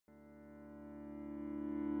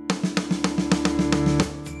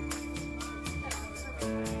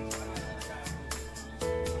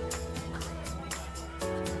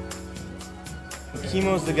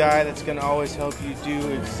Chemo's the guy that's going to always help you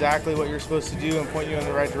do exactly what you're supposed to do and point you in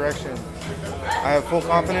the right direction. I have full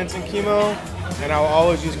confidence in Kimo, and I will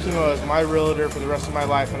always use Kimo as my realtor for the rest of my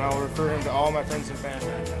life, and I will refer him to all my friends and family.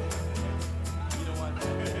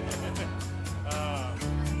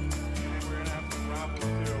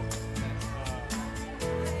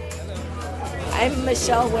 I'm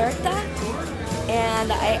Michelle Huerta,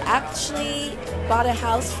 and I actually bought a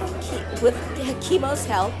house with Kimo's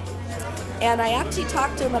help. And I actually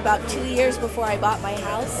talked to him about 2 years before I bought my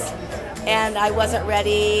house, and I wasn't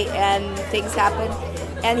ready, and things happened.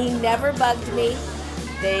 And he never bugged me.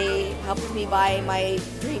 They helped me buy my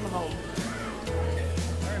dream home.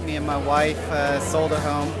 Me and my wife sold a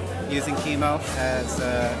home using Kimo. As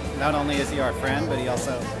not only is he our friend, but he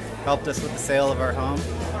also helped us with the sale of our home.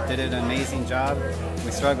 Did an amazing job. We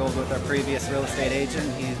struggled with our previous real estate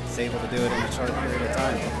agent. He's able to do it in a short period of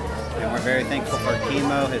time. And we're very thankful for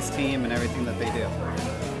Kimo, his team, and everything that they do.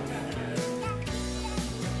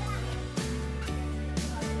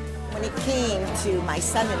 When it came to my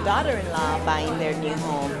son and daughter-in-law buying their new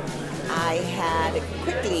home, I had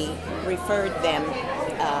quickly referred them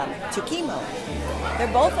to Kimo.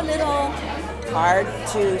 They're both a little hard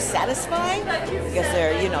to satisfy because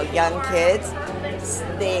they're, young kids.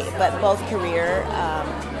 But both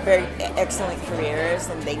very excellent careers,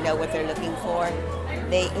 and they know what they're looking for.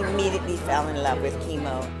 They immediately fell in love with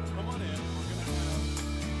Kimo.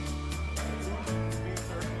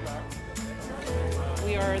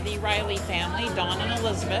 We are the Riley family, Dawn and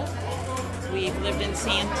Elizabeth. We've lived in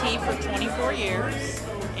Santee for 24 years,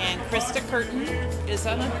 and Krista Curtin is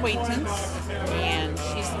an acquaintance, and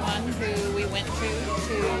she's the one who we went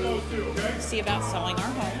to see about selling our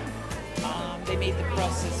home. They made the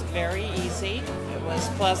process very easy. It was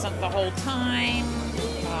pleasant the whole time.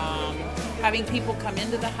 Having people come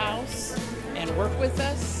into the house and work with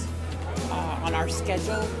us on our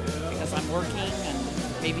schedule because I'm working and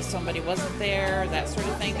maybe somebody wasn't there, that sort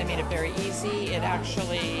of thing. They made it very easy. It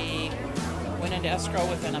actually went into escrow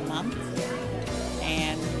within a month,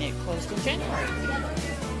 and it closed in January.